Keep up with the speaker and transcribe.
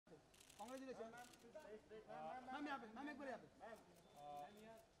Ma'am यहाँ पे, ma'am एक बार यहाँ पे।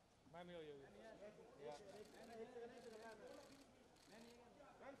 मैम ये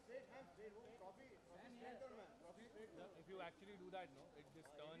if you actually do that, no, it just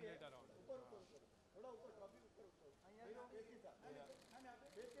turns it around.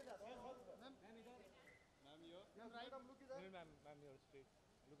 Ma'am right, हम लोग No, no, ma'am, you're straight.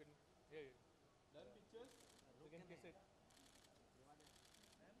 Look at me. Here, here. Done pictures? You can kiss it.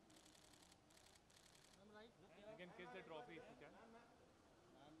 Ma'am right, You can kiss the trophy if you can.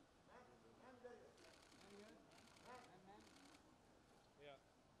 Yeah.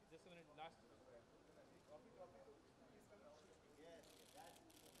 Just a minute. Last.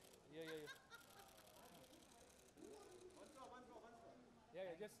 Yeah, yeah, yeah. Yeah,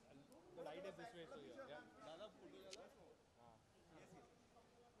 yeah. Just the light is this way, so yeah.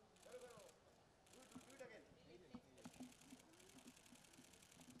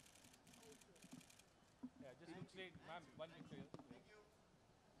 Yeah, just look straight, ma'am. One picture here.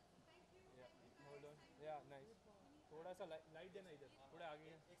 Yeah. Hold on. Yeah, nice. थोड़ा सा light देना इधर. थोड़ा आगे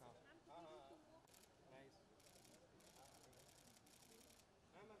है. हाँ. Nice.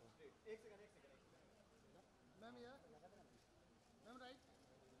 Ma'am यहाँ, ma'am right,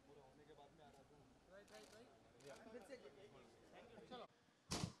 right right right, फिर से चलो।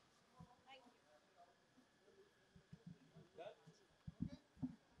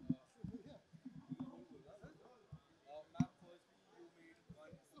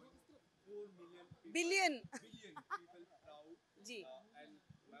 Billion people proud. Ji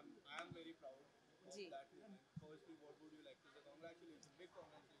And I am very proud of ji that moment. Firstly, what would you like to say? Congratulations, big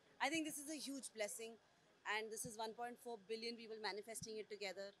congratulations. I think this is a huge blessing, and this is 1.4 billion people manifesting it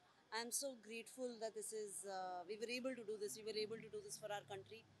together. I'm so grateful that this is we were able to do this. We were able to do this for our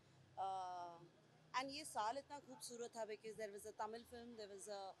country. And ये साल इतना खूबसूरत था because there was a Tamil film,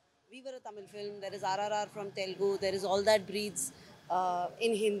 we were a Tamil film. There is RRR from Telugu. There is All That Breathes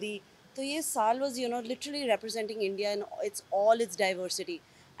in Hindi. So ये साल was literally representing India in its diversity.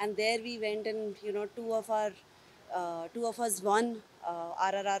 And there we went, and two of us won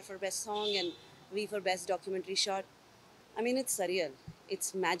RRR for best song and we for best documentary shot. I mean, it's surreal.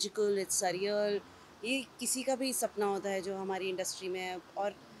 It's magical. It's surreal. ये किसी का भी सपना होता है जो हमारी industry में है,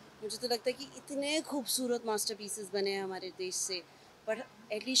 और मुझे तो लगता है कि इतने खूबसूरत मास्टरपीसेस बने हैं हमारे देश से, पर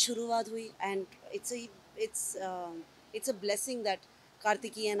एटलीस्ट शुरुआत हुई, and it's a blessing that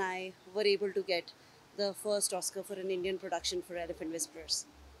Kartiki and I were able to get the first Oscar for an Indian production for Elephant Whisperers.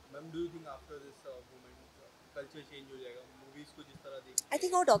 Ma'am, do you think after this moment, culture change हो जाएगा? Movies को जिस तरह देखते I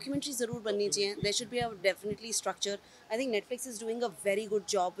think our documentaries ज़रूर बननी चाहिए. There should be a definitely structure. I think Netflix is doing a very good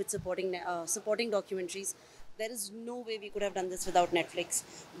job with supporting documentaries. There is no way we could have done this without Netflix.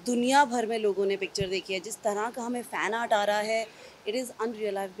 दुनिया भर में लोगों ने picture देखी है. जिस तरह का हमें fan art आ रहा है, it is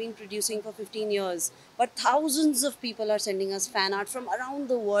unreal. I've been producing for 15 years, but thousands of people are sending us fan art from around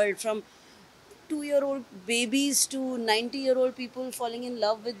the world, from 2-year-old babies to 90-year-old people falling in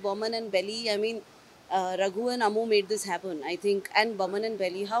love with Boman and Belly. I mean, Raghu and Amu made this happen, I think. And Boman and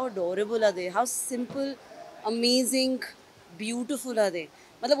Belly, how adorable are they? How simple, amazing, beautiful are they?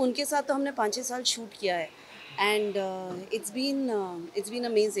 मतलब उनके साथ तो हमने 5-6 साल shoot किया है, and it's been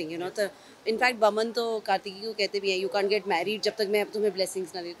amazing, तो in fact Boman तो कार्तिकी को कहते भी हैं, you can't get married जब तक मैं तुम्हें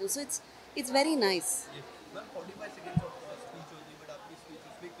blessings ना दे दूँ. So it's very nice. Ma'am, 45 seconds of speech होती है, but आपकी speech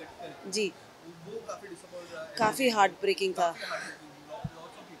उसमें कट कर जी वो काफी disappoint रहा है. काफ़ी हार्ट ब्रेकिंग था.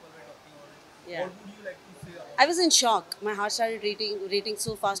 Lots of people were talking about it. Yeah. What would you like to say about I was in shock. My heart started rating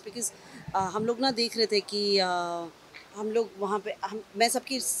so fast because हम लोग ना देख रहे थे कि हम लोग वहाँ पे मैं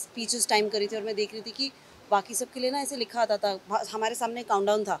सबकी स्पीचेस टाइम कर रही थी, और मैं देख रही थी कि बाकी सबके लिए ना ऐसे लिखा आता था. हमारे सामने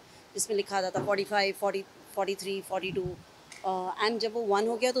काउंटडाउन था जिसमें लिखा आता था 45, 40, 43, 42, एंड जब वो 1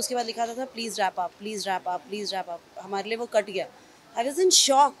 हो गया तो उसके बाद लिखा आता था please wrap up, please wrap up, please wrap up. हमारे लिए वो कट गया. I was in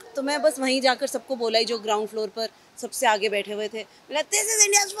shock. तो मैं बस वहीं जाकर सबको बोला ही, जो ग्राउंड फ्लोर पर सबसे आगे बैठे हुए थे, बोला this is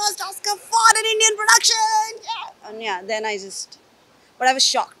India's first Oscar for an Indian production. And yeah, then I just, but I was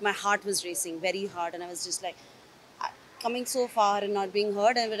shocked. My heart was racing very hard, and I was just like, coming so far and not being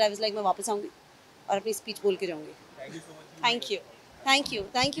heard. And but I was like, मैं वापस आऊँगी और अपनी speech बोल के जाऊँगी. Thank you so much.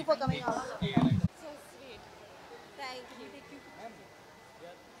 Thank you for coming out. So sweet. Thank you.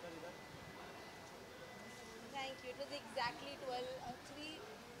 Thank you. It was exactly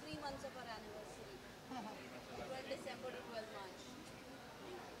 3 months of our anniversary. 12 December to 12 March.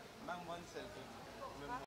 Ma'am, one selfie.